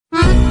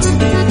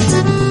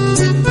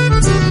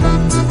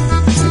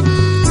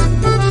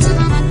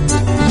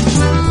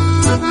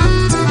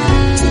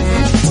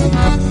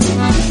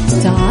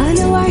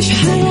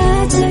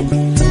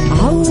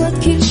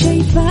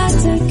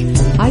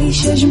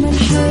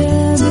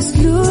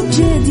بأسلوب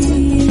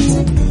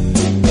جديد.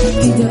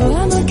 في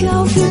دوامك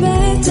أو في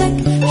بيتك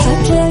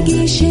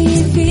حتلاقي شي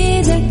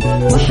يفيدك،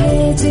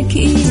 وحياتك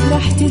إيه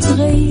راح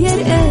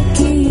تتغير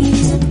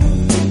أكيد.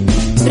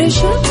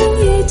 رشاق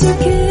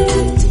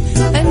ويتكت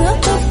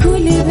أنا في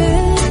كل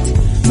بيت،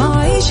 ما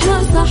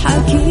عيشها صح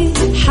أكيد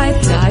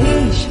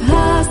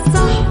حتعيشها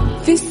صح.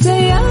 في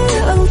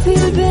السيارة أو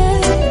في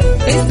البيت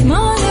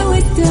اسمعنا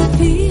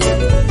والتوفيق،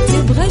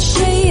 تبغى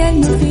الشيء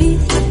المفيد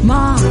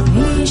ما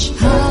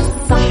عيشها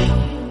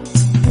صح.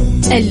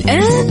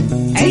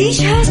 الآن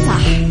عيشها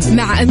صح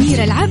مع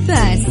أميرة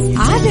العباس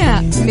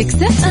على ميكس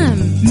اف ام.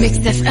 ميكس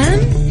اف ام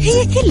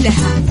هي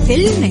كلها في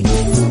الميكس.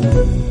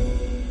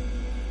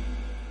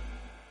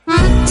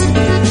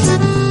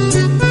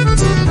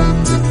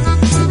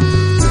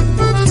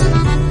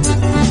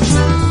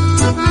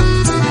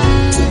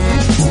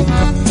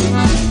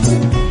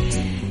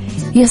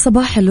 يا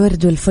صباح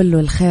الورد والفل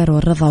والخير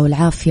والرضا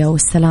والعافية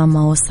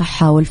والسلامة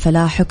والصحة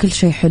والفلاح وكل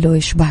شيء حلو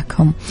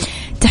يشبهكم.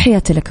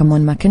 تحياتي لكم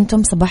وين ما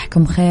كنتم،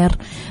 صباحكم خير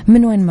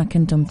من وين ما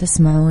كنتم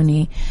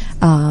تسمعوني.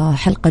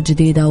 حلقة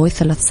جديدة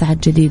وثلاث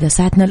ساعات جديدة.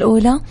 ساعتنا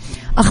الأولى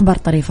أخبار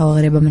طريفة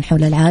وغريبة من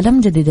حول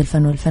العالم، جديد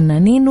الفن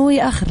والفنانين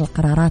وآخر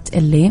القرارات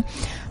اللي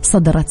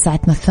صدرت.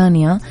 ساعتنا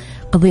الثانية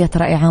قضية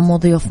رأي عام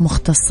وضيوف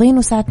مختصين،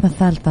 وساعتنا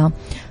الثالثة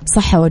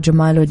صحة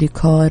وجمال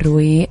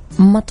وديكور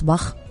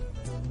ومطبخ.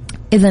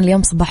 إذن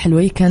اليوم صباح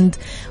الويكند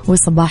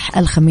وصباح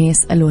الخميس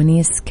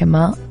الونيس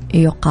كما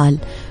يقال،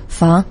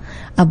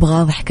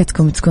 فأبغى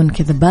ضحكتكم تكون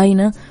كذا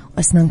باينة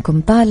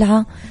وأسنانكم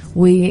طالعة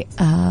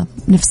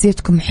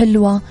ونفسيتكم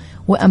حلوة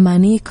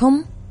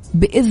وأمانيكم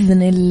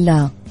بإذن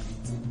الله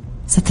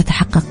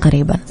ستتحقق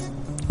قريبا.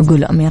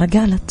 وقولوا أميرة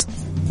قالت.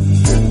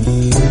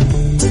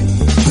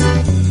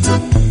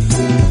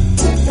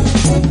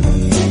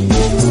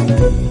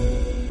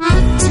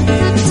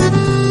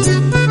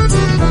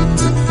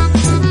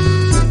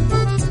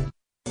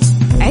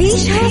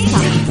 عيشها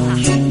صح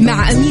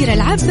مع أميرة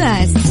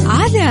العباس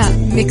على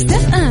ميكس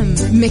اف ام.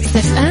 ميكس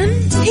اف ام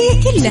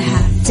هي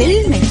كلها في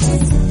الميكس.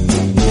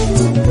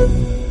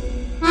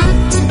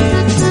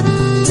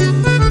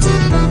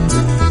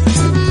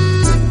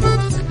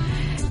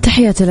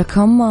 تحياتي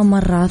لكم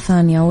مرة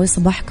ثانية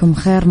وصباحكم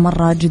خير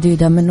مرة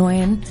جديدة من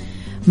وين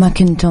ما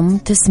كنتم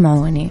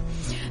تسمعوني.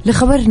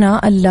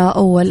 لخبرنا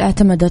الأول،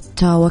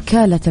 اعتمدت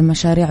وكالة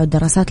المشاريع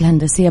والدراسات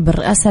الهندسية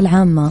بالرئاسة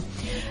العامة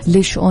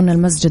لشؤون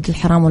المسجد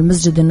الحرام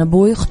والمسجد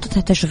النبوي خطتها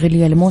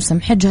التشغيلية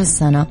لموسم حج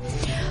هالسنة.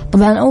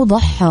 طبعا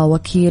أوضح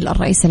وكيل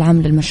الرئيس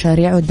العام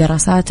للمشاريع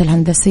والدراسات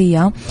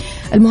الهندسية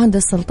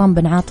المهندس سلطان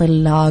بن عاطي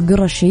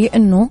القرشي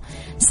أنه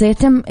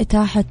سيتم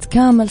إتاحة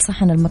كامل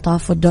صحن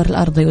المطاف والدور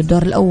الأرضي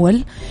والدور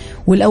الأول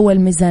والأول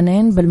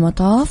ميزانين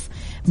بالمطاف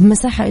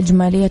بمساحة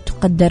إجمالية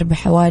تقدر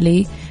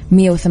بحوالي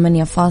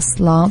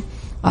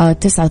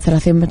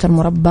 108.39 متر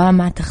مربع،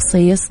 مع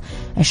تخصيص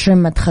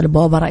 20 مدخل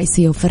بوابة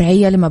رئيسية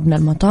وفرعية لمبنى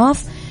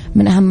المطاف،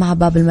 من أهمها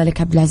باب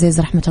الملك عبد العزيز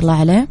رحمة الله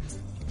عليه،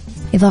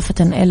 إضافة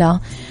إلى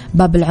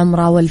باب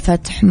العمرة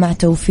والفتح، مع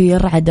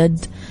توفير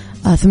عدد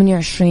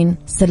 28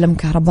 سلم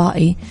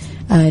كهربائي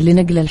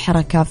لنقل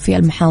الحركة في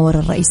المحاور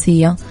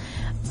الرئيسية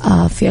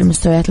في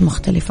المستويات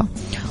المختلفة.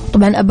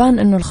 طبعا أبان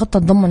أنه الخطة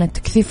ضمنت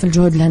تكثيف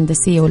الجهود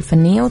الهندسية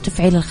والفنية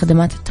وتفعيل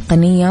الخدمات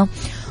التقنية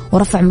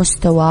ورفع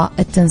مستوى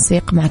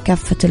التنسيق مع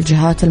كافة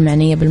الجهات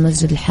المعنية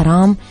بالمسجد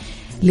الحرام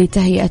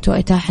لتهيئة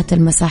وإتاحة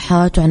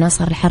المساحات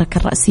وعناصر الحركة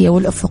الرئيسية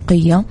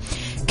والأفقية،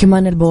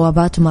 كمان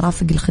البوابات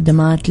ومرافق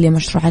الخدمات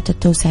لمشروعات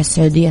التوسعة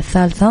السعودية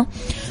الثالثة،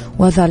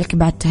 وذلك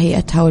بعد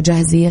تهيئتها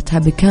وجاهزيتها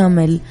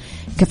بكامل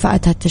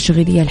كفاءتها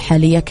التشغيلية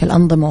الحالية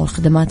كالأنظمة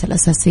والخدمات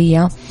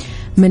الأساسية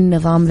من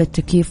نظام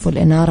للتكييف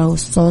والإنارة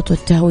والصوت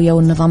والتهوية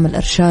والنظام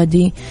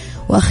الإرشادي،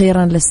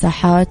 وأخيرا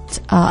للساحات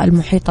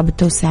المحيطة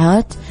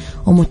بالتوسعات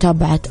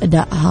ومتابعة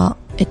أدائها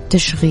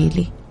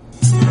التشغيلي.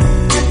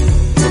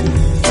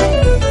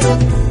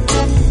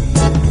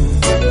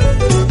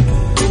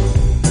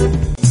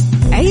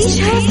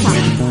 عيشها صح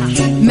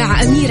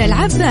مع أميرة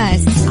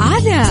العباس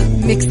على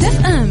ميكس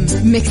اف ام.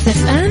 ميكس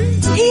اف ام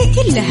هي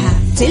كلها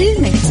في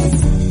الميكس.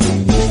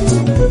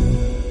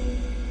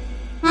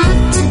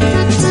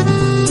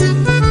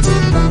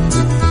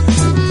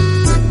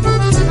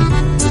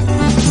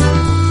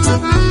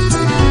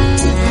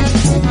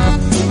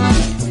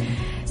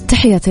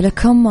 تحياتي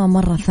لكم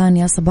مرة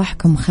ثانية،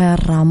 صباحكم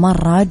خير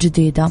مرة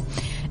جديدة.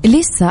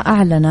 إليسا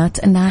أعلنت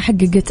أنها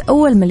حققت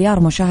أول مليار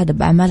مشاهدة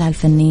بأعمالها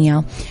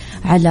الفنية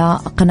على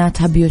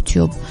قناتها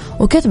بيوتيوب،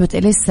 وكتبت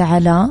إليسا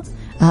على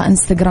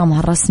انستغرامها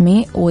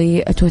الرسمي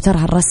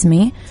وتويترها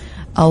الرسمي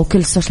أو كل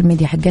السوشيال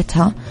ميديا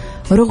حقتها: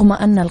 رغم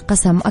أن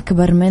القسم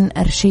أكبر من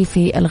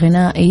أرشيفي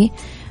الغنائي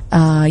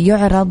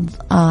يعرض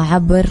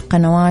عبر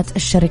قنوات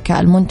الشركة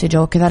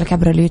المنتجة وكذلك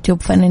عبر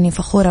اليوتيوب، فإنني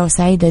فخورة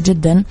وسعيدة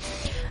جدا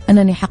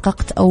أنني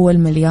حققت أول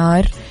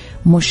مليار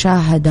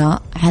مشاهدة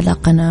على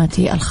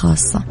قناتي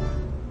الخاصة.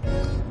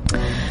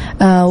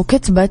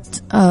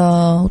 وكتبت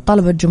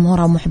وطلبت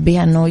جمهورها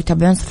ومحبيها أنه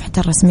يتابعون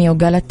صفحتها الرسمية،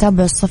 وقالت: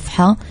 تابعوا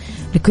الصفحة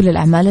لكل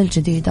الأعمال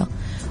الجديدة.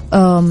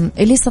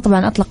 إليسا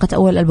طبعا أطلقت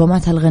أول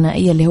ألبوماتها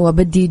الغنائية اللي هو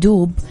بدي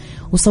دوب،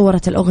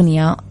 وصورت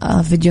الأغنية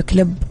فيديو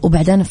كليب.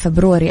 وبعدين في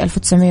فبراير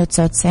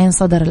 1999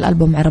 صدر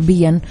الألبوم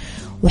عربيا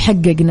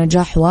وحقق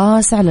نجاح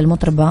واسع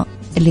للمطربة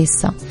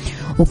إليسا،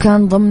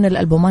 وكان ضمن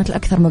الألبومات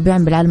الأكثر مبيعا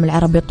بالعالم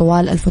العربي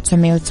طوال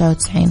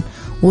 1999،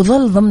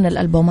 وظل ضمن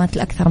الألبومات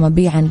الأكثر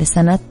مبيعا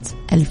لسنة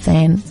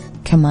 2000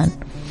 كمان.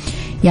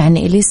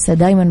 يعني إليسا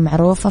دايما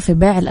معروفة في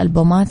بيع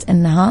الألبومات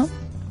أنها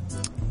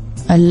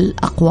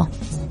الأقوى.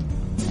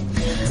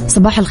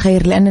 صباح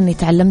الخير، لأنني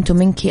تعلمت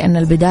منك أن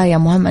البداية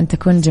مهم أن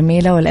تكون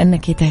جميلة،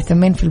 ولأنك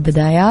تهتمين في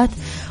البدايات،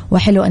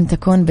 وحلو أن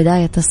تكون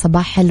بداية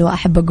الصباح حلوة.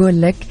 أحب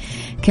أقول لك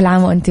كل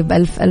عام وأنت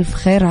بألف ألف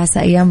خير، وعسى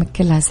أيامك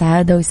كلها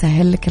سعادة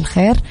ويسهل لك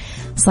الخير.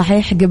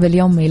 صحيح قبل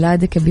يوم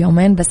ميلادك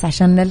بيومين بس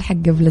عشان نلحق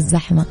قبل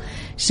الزحمة.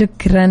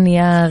 شكرا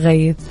يا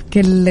غيث،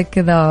 كلك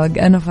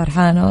ذوق، أنا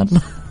فرحانة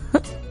والله.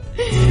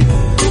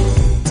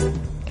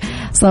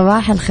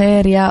 صباح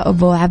الخير يا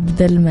أبو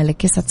عبد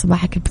الملك، يسعد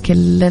صباحك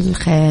بكل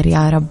الخير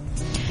يا رب.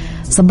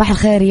 صباح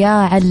الخير يا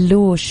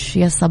علوش،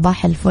 يا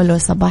صباح الفل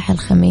وصباح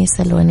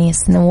الخميس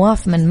الونيس.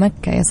 نواف من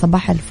مكة، يا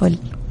صباح الفل.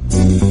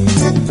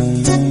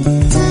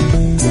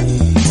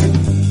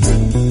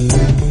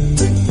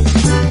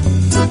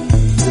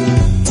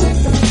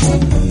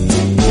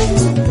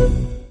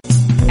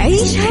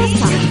 عيشها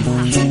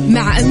صح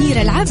مع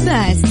أميرة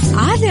العباس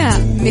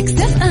على ميكس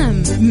اف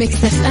ام.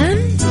 ميكس اف ام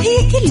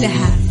هي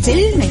كلها في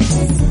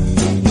الميكس.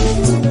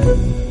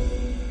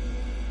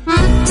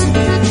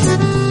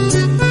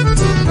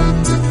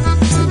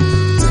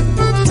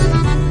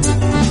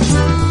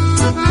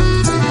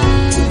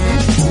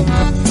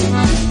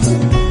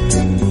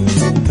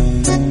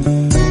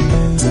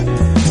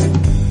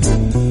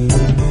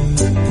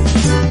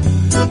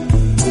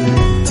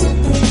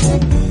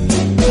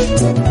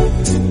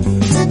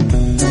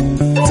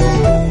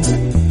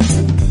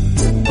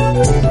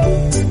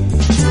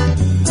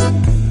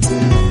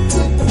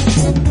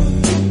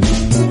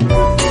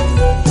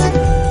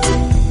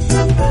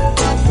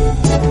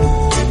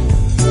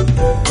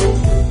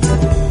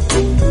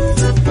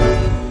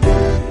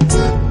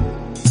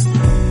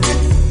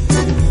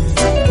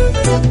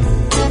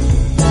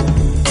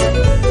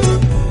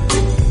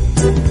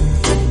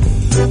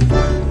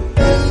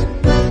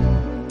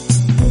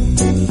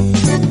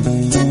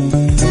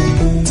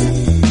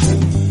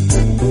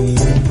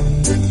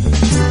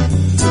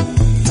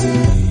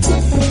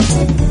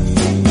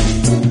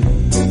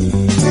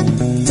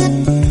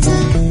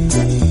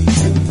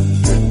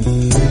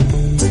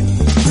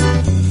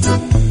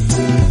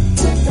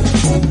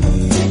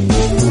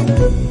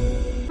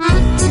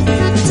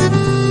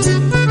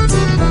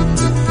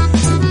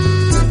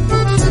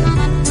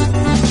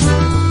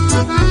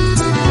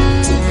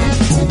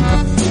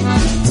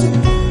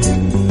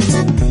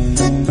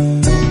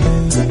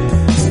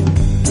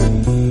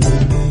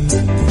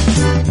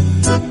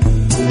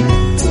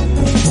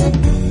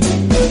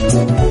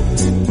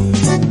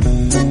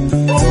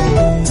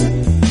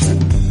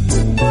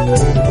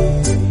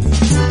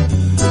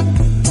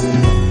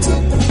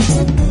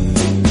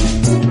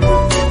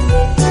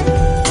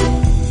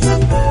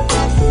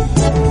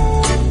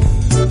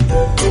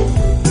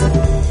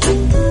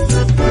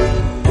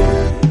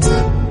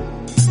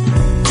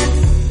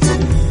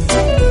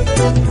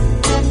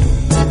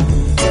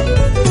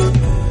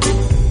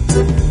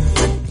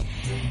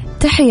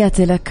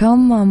 تحياتي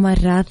لكم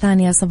مرة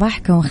ثانية،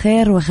 صباحكم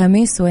خير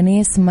وخميس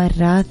ونيس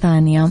مرة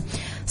ثانية.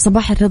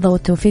 صباح الرضا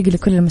والتوفيق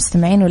لكل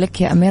المستمعين،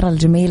 ولك يا أميرة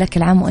الجميلة،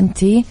 كل عام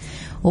وأنتي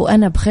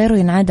وأنا بخير،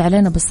 وينعاد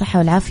علينا بالصحة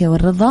والعافية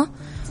والرضا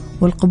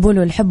والقبول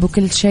والحب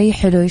وكل شيء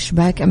حلو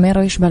يشبهك أميرة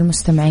ويشبه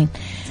المستمعين.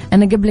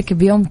 أنا قبلك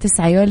بيوم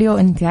 9 يوليو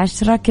وأنتي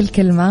 10، كل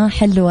كلمة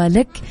حلوة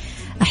لك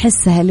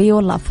أحسها لي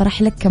والله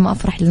أفرح لك كما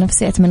أفرح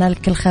لنفسي. أتمنى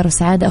لك كل خير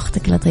وسعادة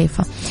أختك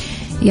لطيفة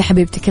يا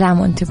حبيبتي، كل عام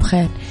وأنتي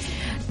بخير.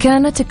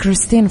 كانت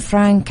كريستين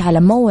فرانك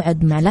على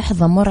موعد مع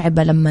لحظة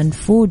مرعبة لما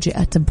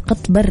فوجئت بقط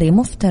بري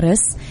مفترس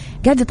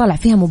قاعد يطلع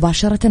فيها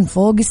مباشرة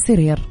فوق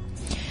السرير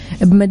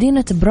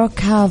بمدينة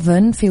بروك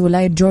هافن في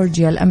ولاية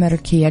جورجيا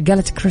الأمريكية.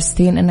 قالت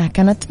كريستين أنها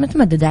كانت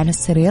متمددة على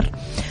السرير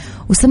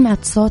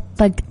وسمعت صوت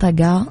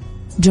طقطقة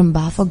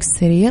جنبها فوق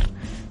السرير.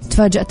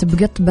 تفاجأت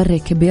بقط بري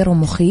كبير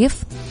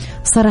ومخيف،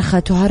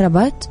 صرخت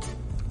وهربت،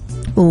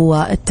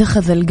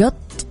 واتخذ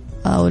القط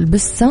أو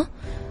البسة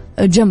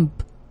جنب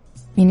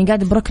يعني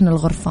قاعد بركن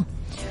الغرفة.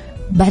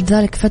 بعد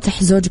ذلك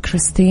فتح زوج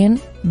كريستين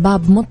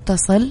باب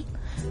متصل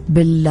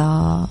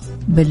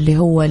باللي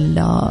هو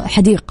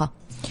الحديقة،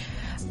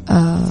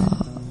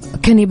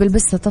 كان يبي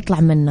البسة تطلع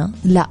منه،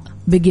 لا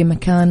بقي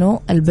مكانه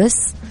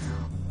البس،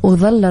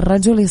 وظل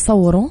الرجل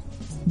يصوره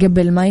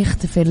قبل ما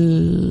يختفي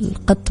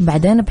القط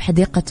بعدين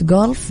بحديقة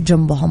جولف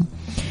جنبهم.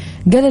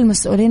 قال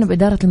المسؤولين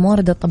بإدارة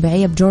الموارد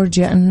الطبيعية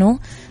بجورجيا أنه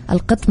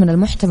القط من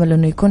المحتمل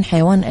أنه يكون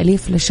حيوان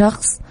أليف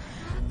لشخص،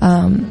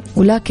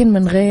 ولكن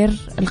من غير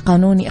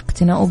القانوني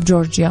اقتناؤه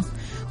بجورجيا.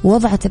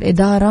 وضعت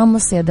الإدارة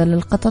مصيدة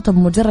للقطط،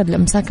 بمجرد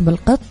الإمساك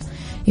بالقط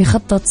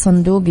يخطط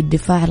صندوق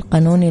الدفاع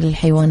القانوني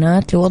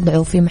للحيوانات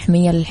لوضعه في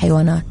محمية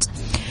للحيوانات.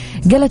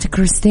 قالت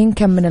كريستين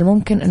كان من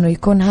الممكن أنه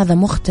يكون هذا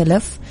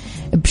مختلف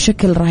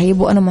بشكل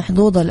رهيب، وأنا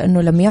محظوظة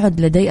لأنه لم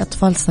يعد لدي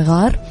أطفال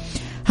صغار.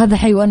 هذا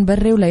حيوان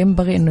بري ولا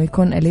ينبغي أنه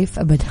يكون أليف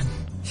أبدا.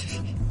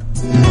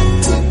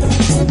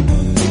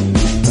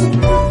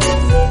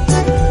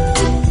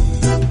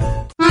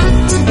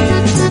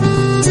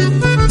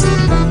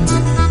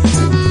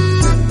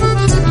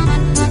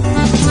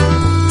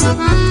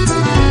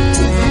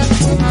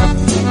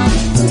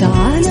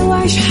 تعال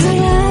وعيش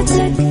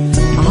حياتك،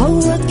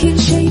 عوض كل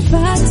شي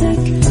فاتك،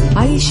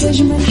 عيش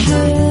أجمل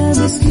حياة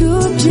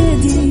بأسلوب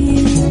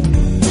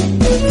جديد.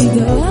 في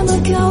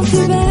دوامك أو في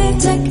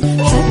بيتك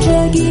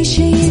حتلاقي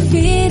شي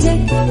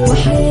يفيدك،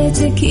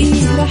 وحياتك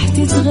إيه راح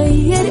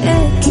تتغير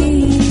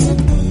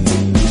أكيد.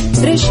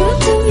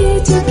 رشاق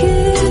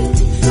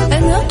ويتكت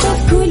أنا في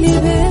كل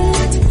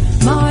بيت،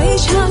 ما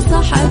عيشها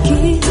صح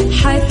أكيد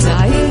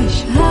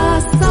حتعيشها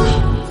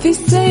صح. في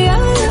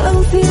السيارة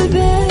أو في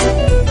البيت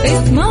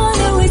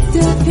اسمعنا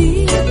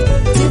والتوفيق،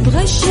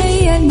 تبغى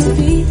الشي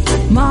المفيد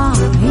ما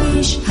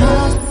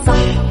عيشها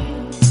صح.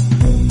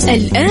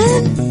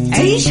 الآن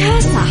عيشها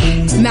صح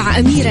مع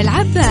أميرة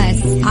العباس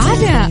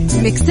على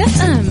ميكس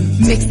اف ام.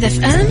 ميكس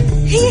اف ام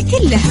هي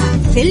كلها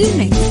في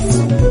الميكس.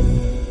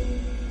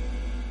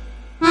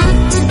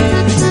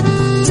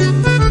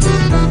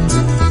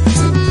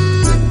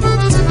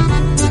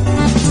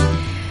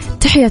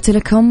 تحياتي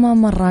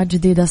لكم مرة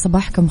جديدة،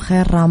 صباحكم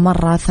خير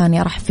مرة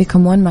ثانية. أرحب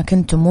فيكم وين ما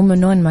كنتم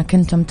ومن وين ما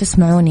كنتم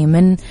تسمعوني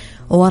من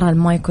وراء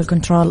المايك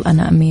والكنترول.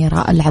 أنا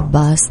أميرة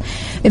العباس.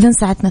 إذن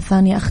ساعتنا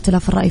الثانية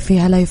اختلاف الرأي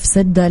فيها لا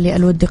يفسد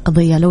للود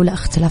قضية، لولا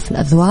اختلاف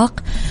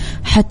الأذواق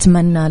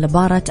حتما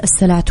لبارة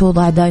السلع.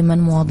 توضع دائما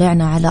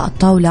مواضيعنا على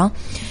الطاولة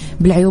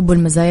بالعيوب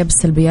والمزايا،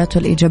 بالسلبيات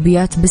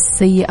والإيجابيات،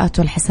 بالسيئات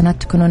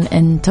والحسنات، تكونون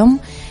أنتم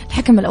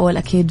الحكم الأول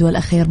أكيد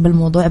والأخير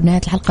بالموضوع.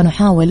 بنهاية الحلقة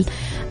نحاول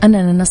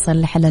أننا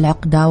نصل لحل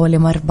العقدة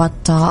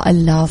ولمربط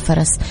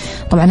الفرس.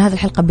 طبعا هذه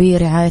الحلقة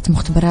برعاية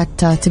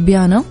مختبرات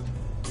تبيانة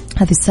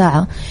هذه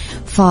الساعة.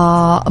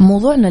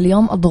 فموضوعنا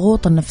اليوم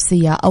الضغوط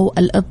النفسية أو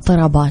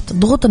الاضطرابات.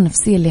 الضغوط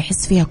النفسية اللي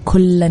يحس فيها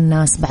كل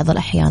الناس بعض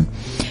الأحيان.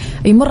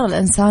 يمر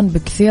الإنسان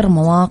بكثير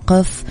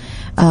مواقف،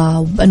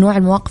 بأنواع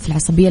المواقف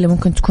العصبية اللي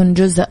ممكن تكون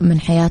جزء من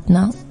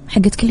حياتنا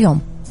حقت كل يوم،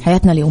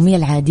 حياتنا اليومية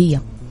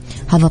العادية.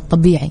 هذا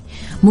الطبيعي.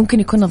 ممكن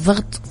يكون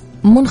الضغط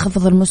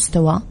منخفض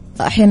المستوى،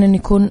 أحيانا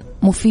يكون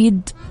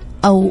مفيد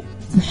أو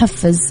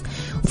محفز،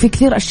 وفي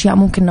كثير أشياء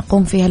ممكن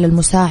نقوم فيها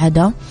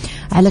للمساعدة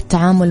على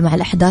التعامل مع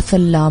الأحداث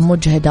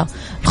المجهدة.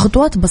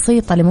 الخطوات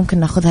بسيطة اللي ممكن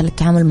نأخذها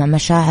للتعامل مع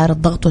مشاعر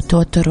الضغط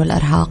والتوتر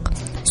والإرهاق.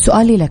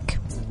 سؤالي لك،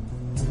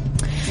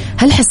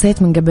 هل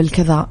حسيت من قبل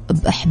كذا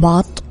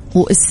بإحباط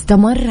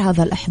واستمر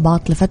هذا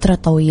الإحباط لفترة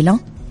طويلة؟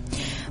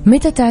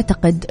 متى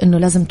تعتقد أنه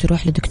لازم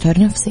تروح لدكتور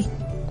نفسي؟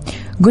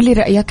 قل لي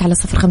رأيك على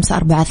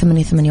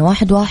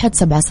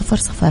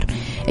 0548811700.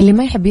 اللي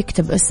ما يحب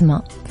يكتب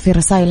اسمه في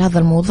رسائل هذا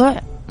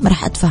الموضوع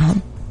راح أتفهم.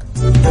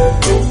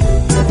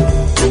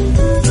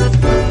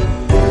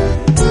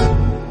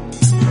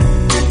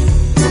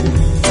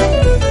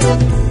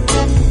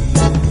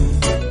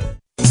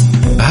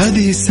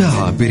 هذه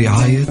الساعة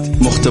برعاية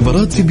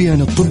مختبرات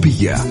تبيان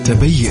الطبية.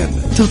 تبين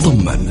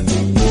تطمن.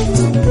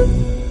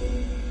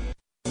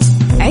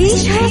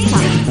 عيشها صح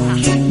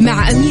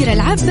مع أميرة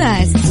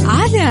العباس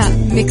على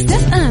ميكس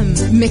اف ام.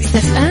 ميكس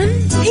اف ام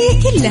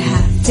هي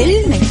كلها في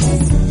الميكس.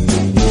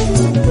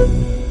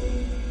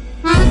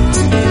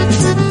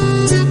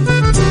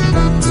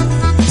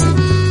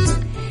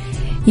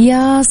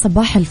 يا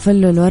صباح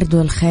الفل والورد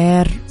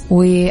والخير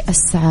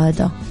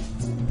والسعادة.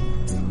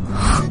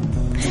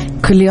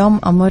 كل يوم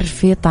أمر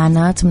في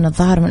طعنات من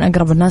الظهر من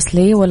أقرب الناس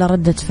لي، ولا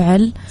ردة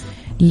فعل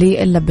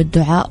لي إلا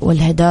بالدعاء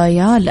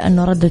والهدايا،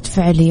 لأنه ردة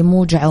فعلي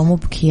موجعة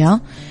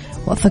ومبكية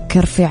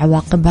وأفكر في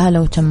عواقبها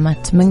لو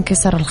تمت. من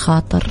كسر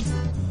الخاطر.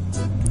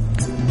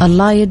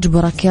 الله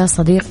يجبرك يا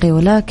صديقي،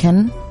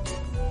 ولكن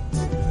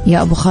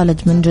يا أبو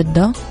خالد من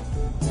جدة،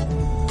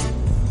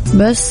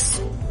 بس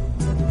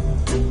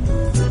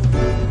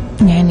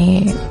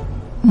يعني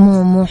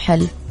مو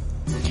حل.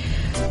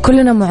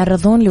 كلنا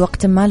معرضون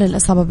لوقت ما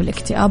للإصابة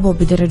بالاكتئاب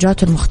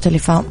وبدرجاته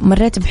المختلفة.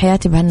 مريت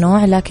بحياتي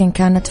بهالنوع، لكن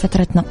كانت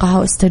فترة نقاهة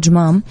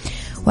واستجمام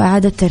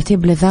وإعادة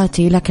ترتيب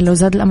لذاتي. لكن لو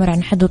زاد الأمر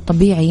عن حده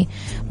الطبيعي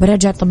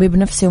براجع طبيب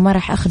نفسي، وما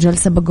راح أخجل.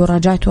 سبق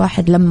وراجعت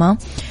واحد لما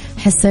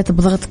حسيت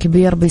بضغط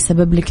كبير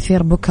بيسبب لي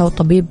كثير بكى،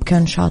 وطبيب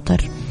كان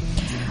شاطر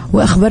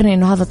وأخبرني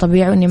إنه هذا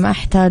طبيعي وإني ما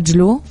أحتاج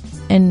له،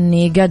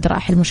 إني قادرة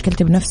أحل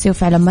مشكلتي بنفسي.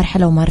 وفعلا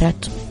مرحلة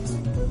ومرت،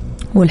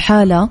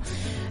 والحالة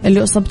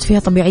اللي أصبت فيها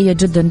طبيعية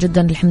جدا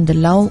جدا الحمد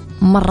لله،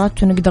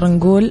 ومرت ونقدر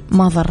نقول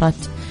ما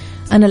ضرت.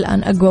 أنا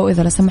الآن أقوى،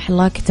 وإذا لا سمح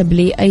الله كتب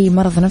لي أي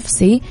مرض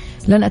نفسي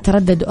لن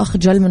أتردد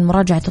وأخجل من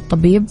مراجعة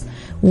الطبيب،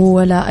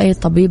 ولا أي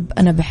طبيب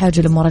أنا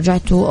بحاجة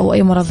لمراجعته، أو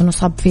أي مرض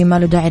نصاب فيه ما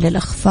له داعي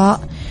للإخفاء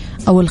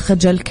أو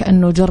الخجل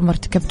كأنه جرم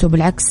ارتكبته.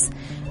 بالعكس،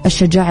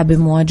 الشجاعة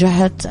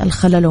بمواجهة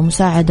الخلل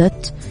ومساعدة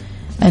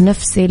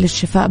نفسي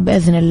للشفاء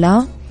بإذن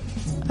الله.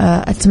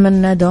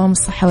 أتمنى دوام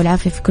الصحة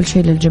والعافية في كل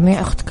شيء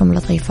للجميع. أختكم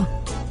لطيفة.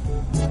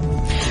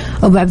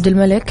 أبو عبد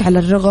الملك، على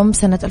الرغم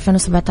سنة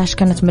 2017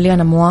 كانت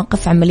مليانة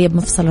مواقف، عملية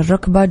بمفصل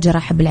الركبة،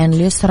 جراحة بالعين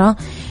اليسرى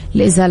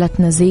لإزالة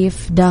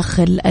نزيف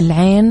داخل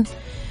العين،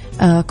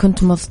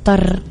 كنت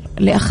مضطر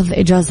لأخذ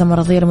إجازة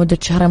مرضية لمدة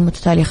شهرين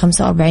متتالية،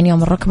 45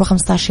 يوم الركبة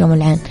 15 يوم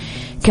العين.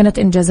 كانت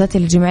إنجازاتي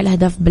لجميع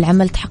الأهداف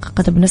بالعمل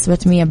تحققت بنسبة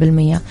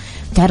 100%.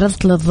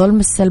 تعرضت للظلم،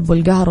 السلب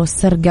والقهر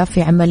والسرقة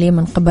في عملي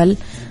من قبل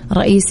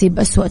رئيسي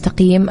بأسوأ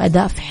تقييم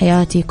أداء في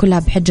حياتي، كلها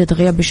بحجة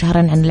غيابي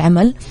شهرين عن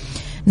العمل.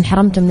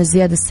 انحرمت من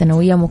الزيادة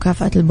السنوية،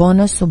 مكافأة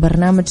البونس،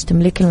 وبرنامج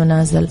تمليك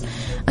المنازل.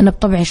 أنا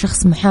بطبعي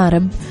شخص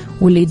محارب،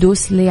 واللي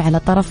يدوس لي على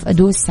طرف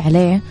أدوس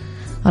عليه.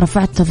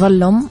 رفعت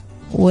تظلم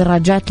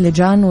وراجعت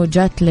لجان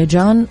وجات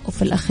لجان،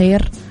 وفي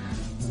الأخير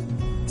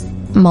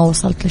ما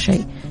وصلت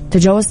لشيء.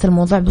 تجاوزت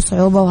الموضوع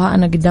بصعوبة، وها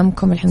أنا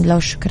قدامكم الحمد لله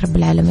والشكر رب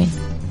العالمين.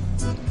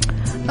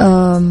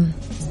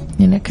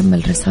 يعني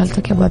أكمل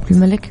رسالتك يا أبو عبد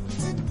الملك.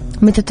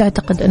 متى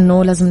تعتقد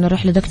أنه لازم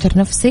نروح لدكتور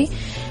نفسي؟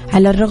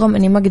 على الرغم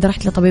أني ما قد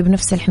رحت لطبيب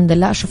نفسي الحمد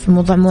لله، أشوف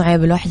الموضوع مو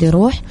عيب الواحد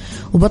يروح،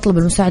 وبطلب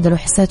المساعدة لو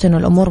حسيت أنه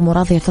الأمور مو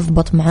راضية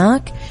تضبط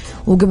معاك،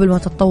 وقبل ما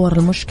تتطور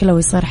المشكلة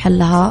ويصير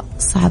حلها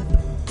صعب.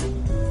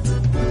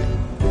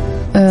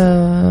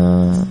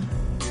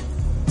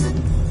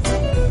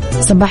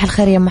 صباح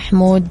الخير يا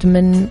محمود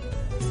من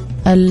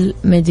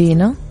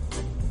المدينة.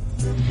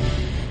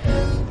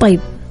 طيب،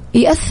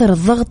 يأثر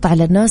الضغط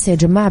على الناس يا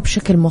جماعة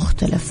بشكل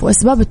مختلف،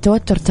 وأسباب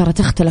التوتر ترى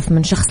تختلف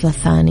من شخص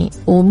للثاني،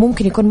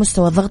 وممكن يكون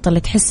مستوى الضغط اللي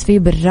تحس فيه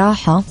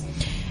بالراحة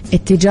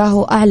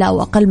اتجاهه أعلى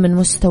أو أقل من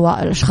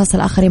مستوى الأشخاص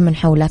الآخرين من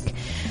حولك.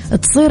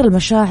 تصير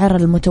المشاعر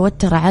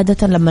المتوترة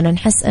عادة لما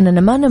نحس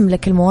أننا ما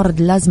نملك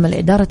الموارد اللازمة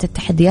لإدارة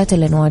التحديات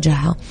اللي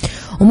نواجهها،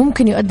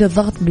 وممكن يؤدي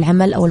الضغط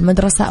بالعمل أو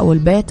المدرسة أو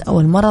البيت أو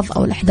المرض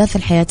أو الأحداث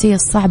الحياتية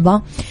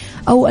الصعبة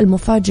أو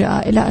المفاجئة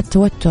إلى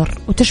التوتر،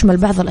 وتشمل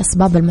بعض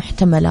الأسباب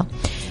المحتملة: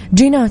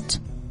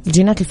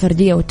 الجينات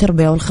الفردية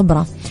والتربية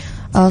والخبرة،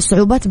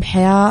 صعوبات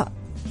بحياة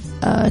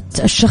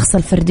الشخص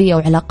الفردية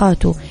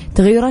وعلاقاته،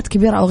 تغيرات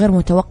كبيرة أو غير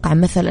متوقعة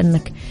مثل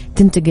أنك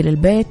تنتقل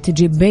البيت،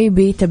 تجيب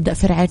بيبي، تبدأ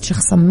في رعاية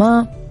شخص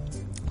ما،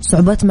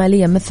 صعوبات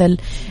مالية مثل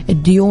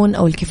الديون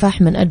أو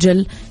الكفاح من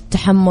أجل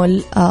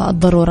تحمل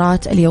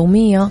الضرورات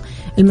اليومية،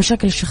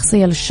 المشاكل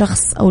الشخصية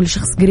للشخص أو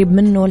لشخص قريب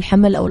منه،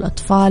 الحمل أو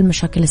الأطفال،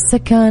 مشاكل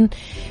السكن،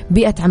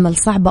 بيئة عمل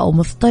صعبة أو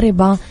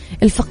مضطربة،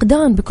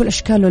 الفقدان بكل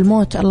أشكاله،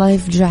 الموت، الله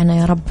يفجعنا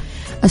يا رب،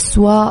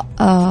 أسواء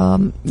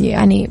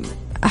يعني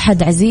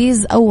أحد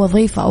عزيز أو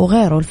وظيفة أو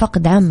غيره،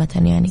 الفقد عامة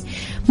يعني.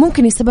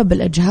 ممكن يسبب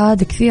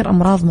الإجهاد كثير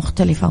أمراض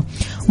مختلفة،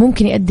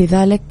 ممكن يؤدي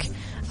ذلك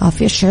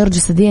في الشعور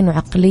جسديا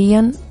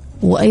وعقليا،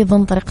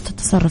 وأيضا طريقة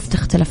التصرف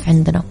تختلف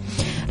عندنا.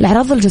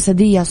 الأعراض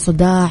الجسدية: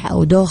 صداع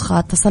أو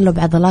دوخة، تصلب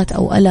عضلات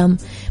أو ألم،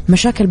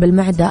 مشاكل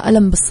بالمعدة،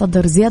 ألم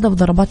بالصدر، زيادة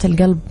بضربات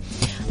القلب.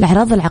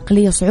 الأعراض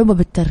العقلية: صعوبة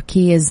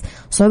بالتركيز،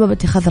 صعوبة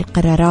باتخاذ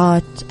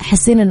القرارات،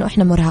 حاسين أنه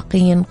إحنا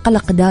مرهقين،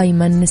 قلق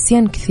دائما،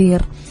 نسيان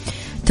كثير،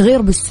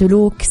 تغير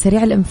بالسلوك،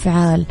 سريع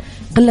الانفعال،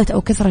 قلة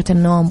أو كثرة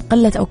النوم،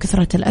 قلة أو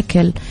كثرة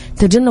الأكل،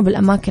 تجنب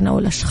الأماكن أو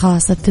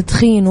الأشخاص،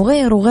 التدخين،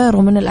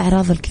 وغيره من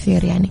الأعراض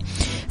الكثير. يعني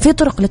في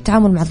طرق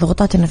للتعامل مع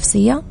الضغوطات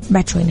النفسية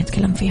بعد شوي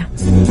نتكلم فيها.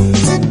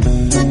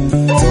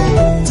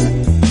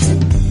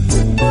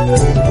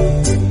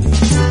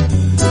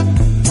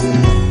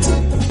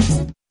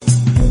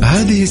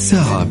 هذه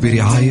الساعة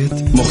برعاية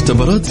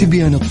مختبرات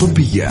تبيان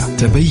الطبية.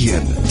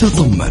 تبين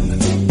تطمن.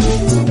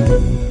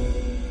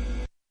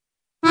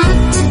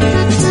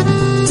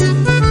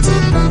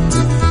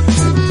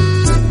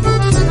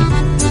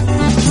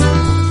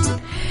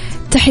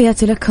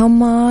 تحياتي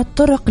لكم.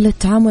 طرق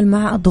للتعامل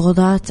مع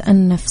الضغوطات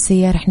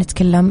النفسية رح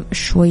نتكلم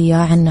شوية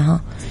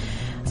عنها.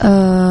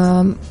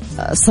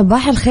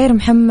 صباح الخير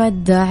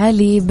محمد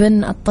علي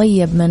بن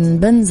الطيب من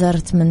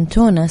بنزرت من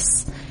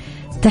تونس.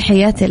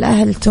 تحياتي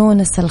لأهل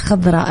تونس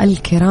الخضراء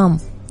الكرام،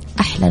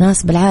 أحلى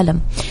ناس بالعالم.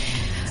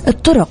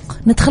 الطرق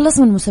نتخلص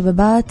من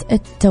مسببات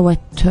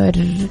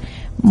التوتر.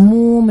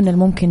 مو من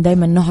الممكن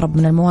دايما نهرب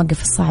من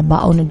المواقف الصعبة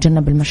أو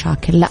نتجنب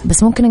المشاكل، لا،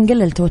 بس ممكن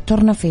نقلل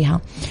توترنا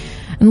فيها.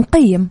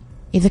 نقيم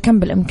إذا كان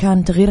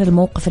بالإمكان تغيير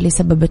الموقف اللي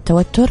يسبب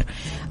التوتر،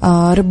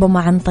 ربما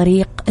عن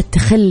طريق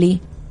التخلي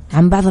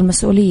عن بعض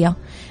المسؤولية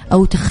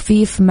أو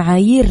تخفيف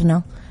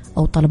معاييرنا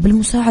أو طلب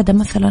المساعدة.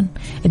 مثلا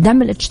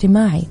الدعم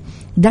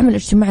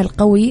الاجتماعي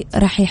القوي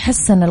راح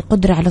يحسن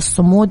القدرة على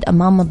الصمود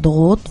أمام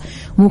الضغوط.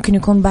 ممكن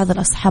يكون بعض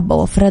الأصحاب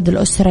أو أفراد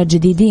الأسرة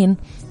جديدين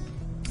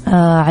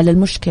على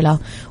المشكلة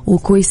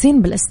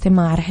وكويسين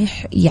بالاستماع،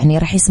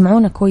 راح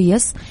يسمعونا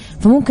كويس،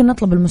 فممكن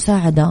نطلب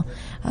المساعدة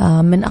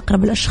من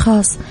أقرب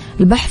الأشخاص.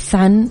 البحث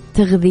عن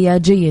تغذية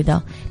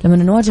جيدة. لما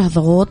نواجه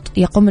ضغوط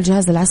يقوم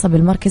الجهاز العصبي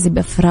المركزي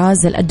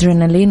بإفراز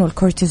الأدرينالين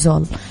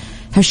والكورتيزول.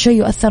 هالشيء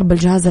يؤثر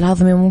بالجهاز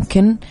الهضمي،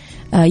 ممكن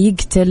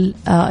يقتل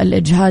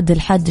الإجهاد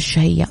الحاد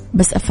الشهية،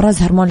 بس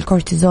إفراز هرمون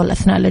الكورتيزول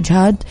أثناء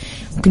الإجهاد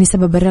ممكن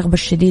يسبب الرغبة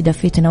الشديدة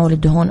في تناول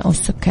الدهون أو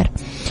السكر.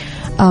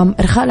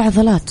 إرخاء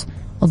العضلات.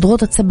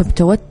 الضغوط تسبب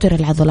توتر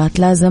العضلات،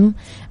 لازم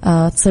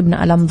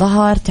تصيبنا ألم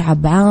ظهر،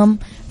 تعب عام،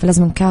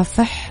 فلازم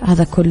نكافح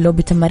هذا كله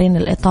بتمارين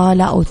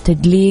الإطالة أو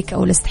التدليك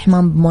أو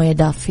الاستحمام بموية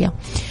دافية.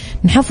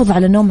 نحافظ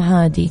على نوم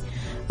هادي.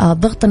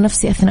 الضغط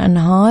النفسي أثناء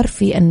النهار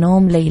في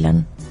النوم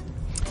ليلا،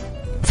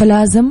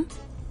 فلازم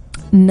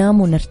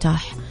ننام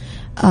ونرتاح.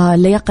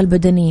 اللياقة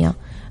البدنية،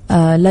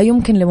 لا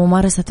يمكن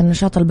لممارسة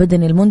النشاط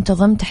البدني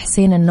المنتظم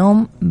تحسين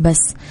النوم بس،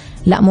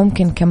 لا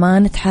ممكن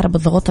كمان تحارب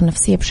الضغوط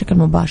النفسية بشكل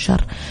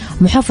مباشر.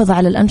 محافظة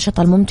على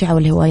الأنشطة الممتعة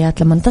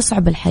والهوايات. لما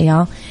تصعب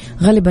الحياة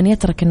غالبا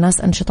يترك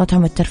الناس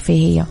أنشطتهم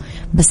الترفيهية،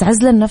 بس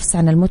عزل النفس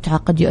عن المتعة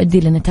قد يؤدي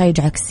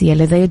لنتائج عكسية،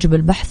 لذا يجب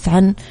البحث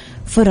عن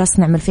فرص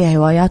نعمل فيها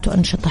هوايات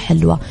وأنشطة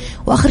حلوة.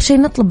 وآخر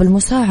شيء نطلب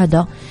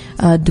المساعدة،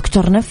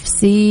 دكتور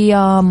نفسي،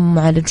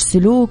 معالج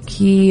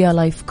سلوكي،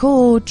 لايف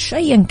كوتش،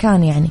 أيا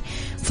كان يعني،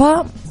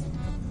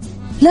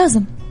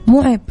 فلازم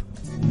مو عيب.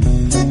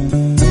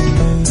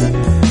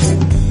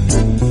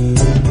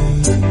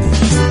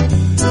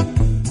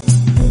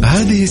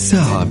 هذه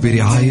الساعة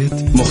برعاية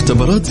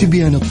مختبرات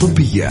تبيان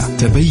الطبية.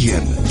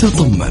 تبين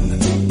تطمن.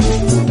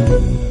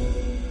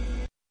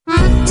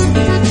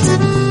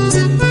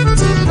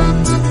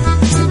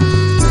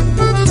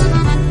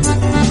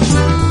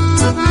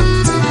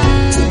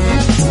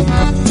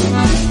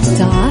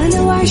 تعال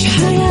وعيش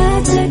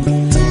حياتك،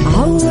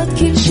 عوض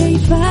كل شي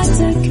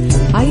فاتك،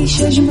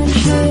 عيش أجمل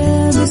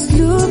حياة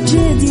بأسلوب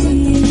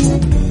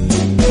جديد.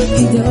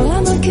 في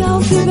دوامك أو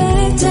في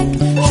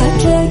بيتك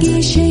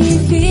حتلاقي شي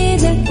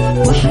يفيدك،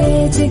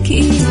 وحياتك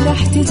إيه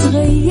راح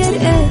تتغير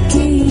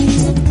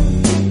أكيد.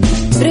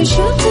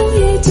 رشاق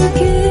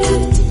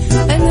ويتوكيت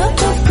أنا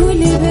في كل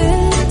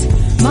بيت،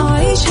 ما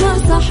عيشها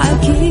صح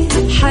أكيد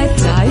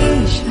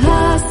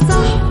حتعيشها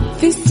صح.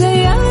 في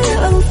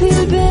السيارة أو في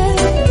البيت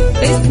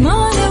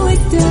اسمعنا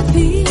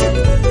والتوفيق،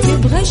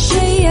 تبغى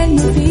الشي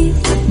المفيد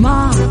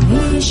ما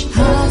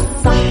عيشها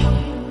صح.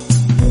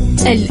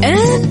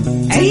 الآن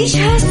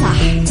عيشها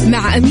صح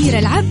مع أميرة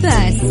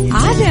العباس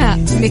على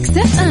ميكس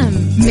اف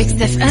ام.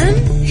 ميكس اف ام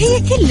هي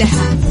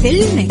كلها في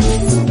الميكس.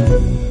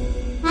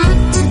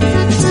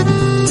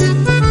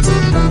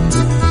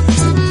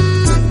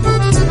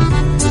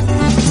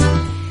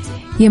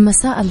 يا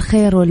مساء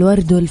الخير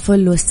والورد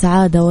والفل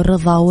والسعادة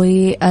والرضا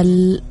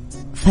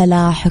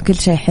والفلاح وكل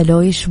شيء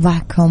حلو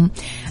يشبعكم.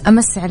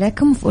 أمس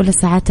عليكم في أولى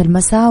ساعات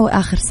المساء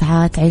وآخر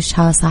ساعات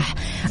عيشها صح.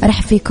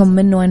 أرحب فيكم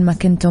من وين ما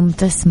كنتم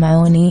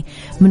تسمعوني،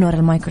 من وراء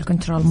المايك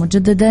والكنترول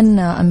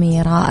مجددا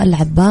أميرة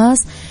العباس.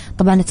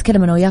 طبعا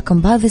نتكلم أنا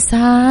وياكم بهذه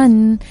الساعة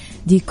عن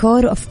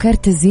ديكور وأفكار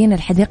تزيين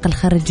الحديقة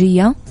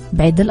الخارجية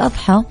بعيد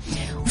الأضحى،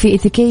 وفي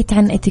اتيكيت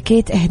عن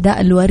اتيكيت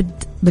إهداء الورد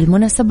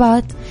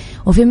بالمناسبات،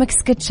 وفي مكس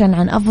كيتشن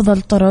عن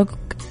أفضل طرق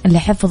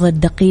لحفظ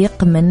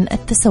الدقيق من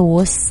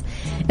التسوس.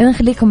 إذن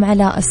خليكم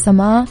على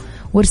السماع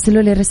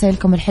وارسلوا لي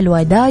رسائلكم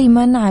الحلوة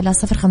دايما على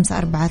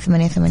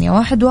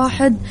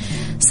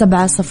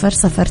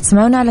 0548811700.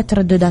 تسمعونا على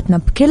تردداتنا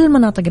بكل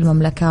مناطق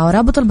المملكة،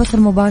 ورابط البث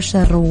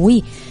المباشر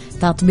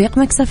وتطبيق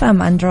ميكس اف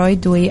ام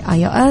اندرويد واي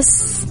او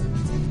اس،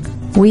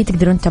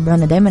 وتقدرون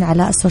تتابعونا دايما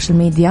على السوشيال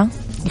ميديا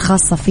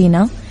الخاصة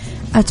فينا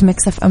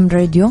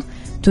 @mixfmradio،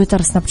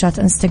 تويتر، سناب شات،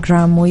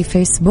 انستغرام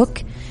وفيسبوك.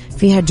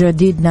 فيها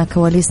جديدنا،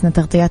 كواليسنا،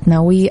 تغطياتنا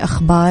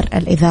وأخبار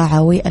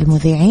الإذاعة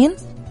والمذيعين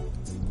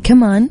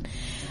كمان.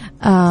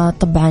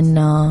 طبعا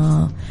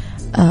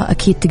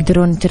أكيد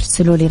تقدرون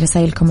ترسلوا لي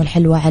رسائلكم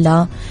الحلوة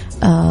على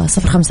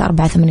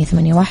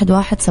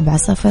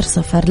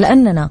 0548811700،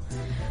 لأننا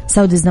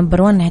سعوديز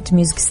نمبر 1 هيت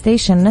ميوزك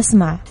ستيشن.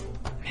 نسمع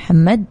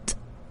محمد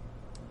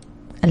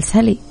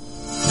السهلي،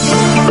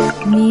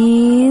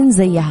 مين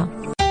زيها.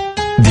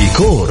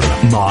 ديكور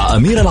مع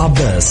أميرة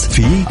العباس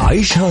في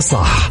عيشها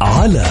صح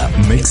على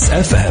ميكس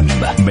اف ام.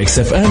 ميكس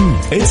اف ام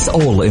it's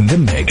all in the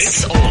mix.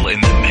 It's all in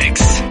the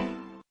mix.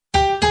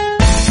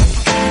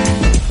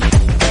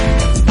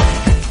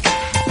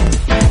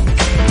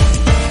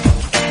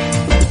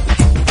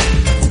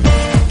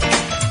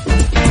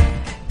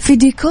 في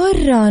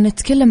ديكور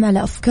نتكلم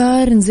على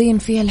أفكار نزين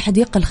فيها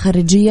الحديقة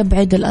الخارجية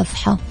بعيد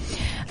الأضحى.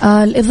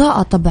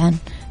 الإضاءة طبعا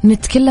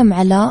نتكلم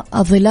على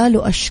ظلال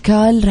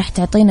وأشكال رح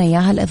تعطينا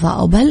إياها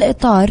الإضاءة،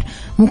 وبهالإطار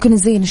ممكن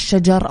نزين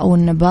الشجر أو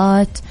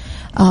النبات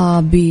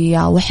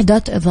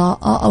بوحدات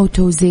إضاءة أو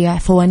توزيع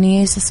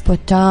فوانيس،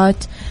 سبوتات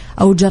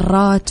أو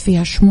جرات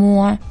فيها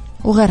شموع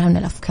وغيرها من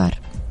الأفكار.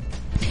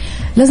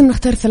 لازم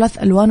نختار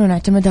 3 ألوان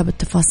ونعتمدها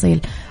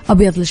بالتفاصيل: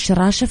 أبيض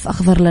للشراشف،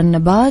 أخضر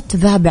للنبات،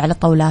 ذهبي على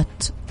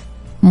طاولات،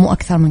 مو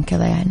أكثر من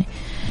كذا يعني.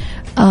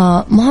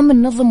 مهم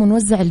ننظم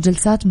ونوزع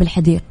الجلسات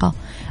بالحديقة،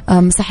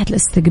 مساحة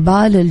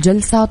الاستقبال،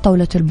 الجلسة،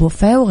 طاولة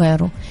البوفيه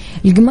وغيره.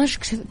 القماش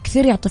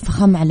كثير يعطي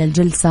فخامة على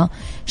الجلسة.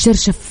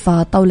 شرشف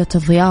طاولة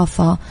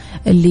الضيافة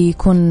اللي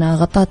يكون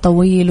غطاء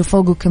طويل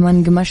وفوقه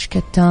كمان قماش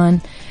كتان.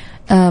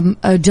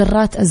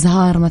 جرات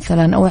أزهار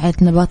مثلا، أوعية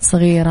نبات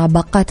صغيرة،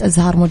 باقات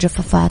أزهار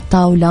مجففة على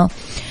الطاولة.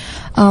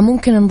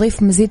 ممكن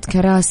نضيف مزيد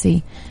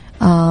كراسي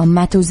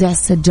مع توزيع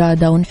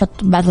السجادة،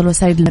 ونحط بعض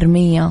الوسائد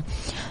المرمية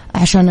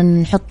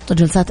عشان نحط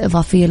جلسات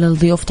إضافية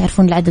للضيوف.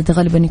 تعرفون العدد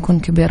غالبا يكون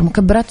كبير.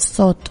 مكبرات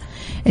الصوت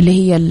اللي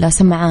هي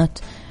السماعات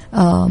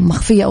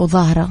مخفية أو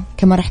ظاهرة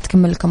كما راح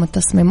تكمل لكم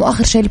التصميم.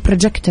 وآخر شيء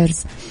البروجيكتورز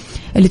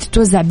اللي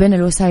تتوزع بين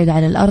الوسائد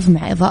على الأرض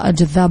مع إضاءة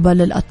جذابة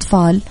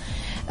للأطفال،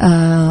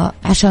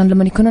 عشان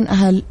لما يكونون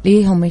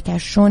أهليهم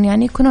يتعشون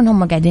يعني يكونون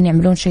هم قاعدين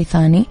يعملون شيء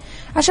ثاني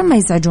عشان ما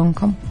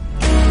يزعجونكم.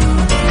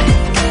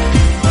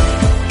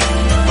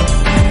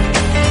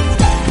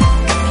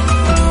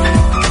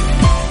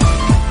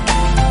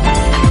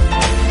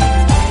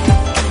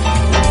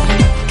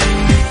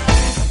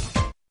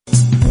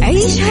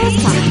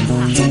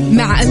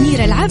 مع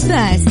أميرة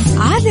العباس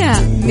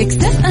على ميكس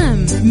اف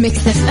ام.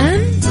 ميكس اف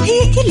ام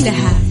هي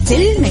كلها في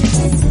الميكس.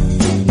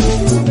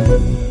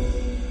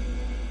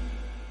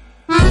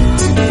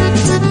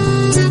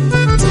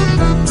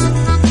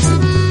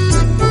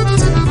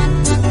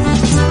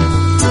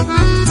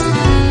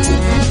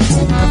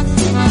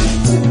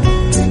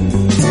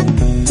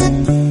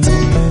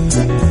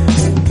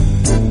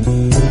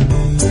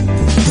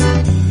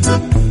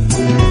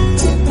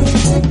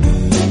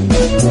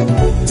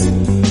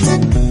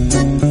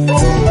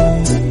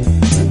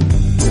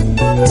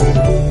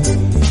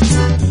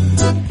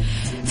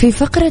 في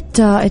فقرة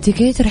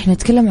اتيكيت رح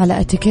نتكلم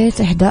على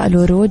اتيكيت إهداء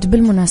الورود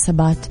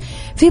بالمناسبات.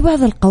 في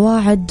بعض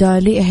القواعد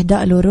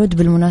لإهداء الورود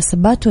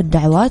بالمناسبات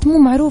والدعوات مو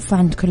معروفة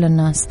عند كل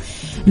الناس.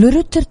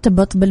 الورود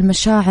ترتبط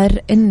بالمشاعر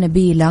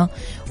النبيلة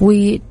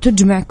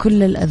وتجمع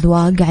كل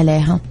الأذواق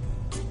عليها.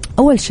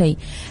 أول شيء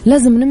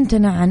لازم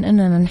نمتنع عن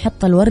أننا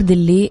نحط الورد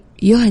اللي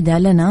يهدى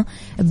لنا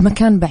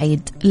بمكان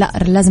بعيد، لا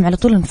لازم على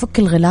طول نفك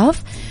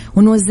الغلاف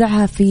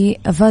ونوزعها في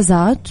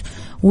فازات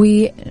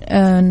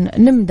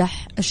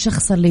ونمدح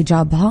الشخص اللي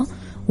جابها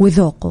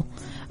وذوقه.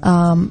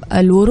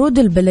 الورود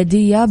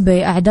البلدية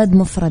بأعداد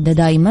مفردة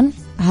دايما،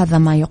 هذا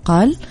ما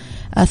يقال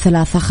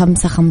 3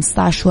 5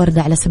 15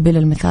 وردة على سبيل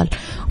المثال.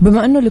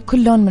 وبما أنه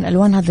لكل لون من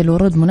ألوان هذه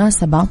الورود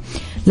مناسبة،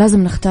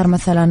 لازم نختار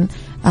مثلا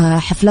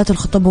حفلات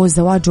الخطوبة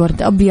والزواج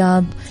ورد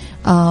أبيض.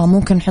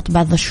 ممكن نحط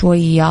بعض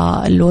شوي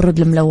الورود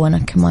الملونة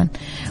كمان.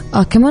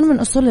 كمان من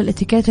أصول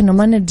الاتيكيت أنه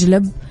ما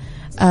نجلب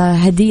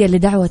هدية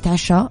لدعوة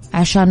عشاء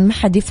عشان ما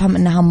حد يفهم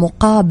أنها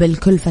مقابل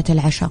كلفة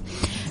العشاء.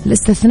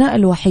 الاستثناء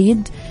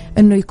الوحيد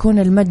أنه يكون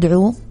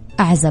المدعو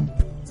أعزب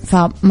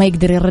فما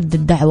يقدر يرد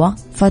الدعوة،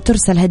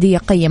 فترسل هدية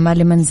قيمة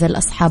لمنزل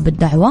أصحاب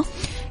الدعوة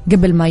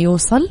قبل ما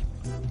يوصل.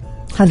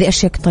 هذه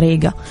أشياء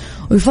طريقة،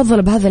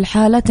 ويفضل بهذه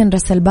الحالة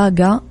تنرسل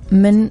باقة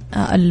من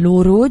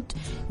الورود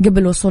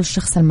قبل وصول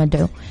الشخص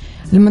المدعو.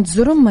 لما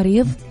تزورون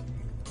مريض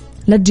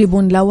لا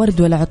تجيبون لا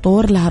ورد ولا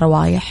عطور لها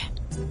روايح،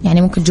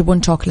 يعني ممكن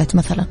تجيبون شوكولات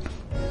مثلا.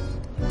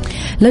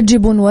 لا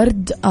تجيبون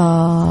ورد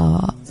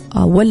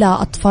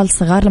ولا أطفال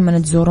صغار لما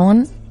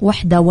تزورون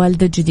وحدة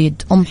والدة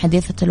جديد أم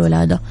حديثة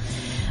الولادة.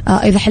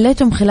 إذا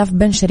حليتم خلاف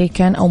بين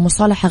شريكين أو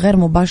مصالحة غير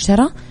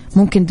مباشرة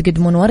ممكن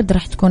تقدمون ورد،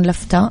 راح تكون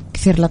لفتة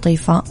كثير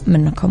لطيفة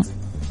منكم.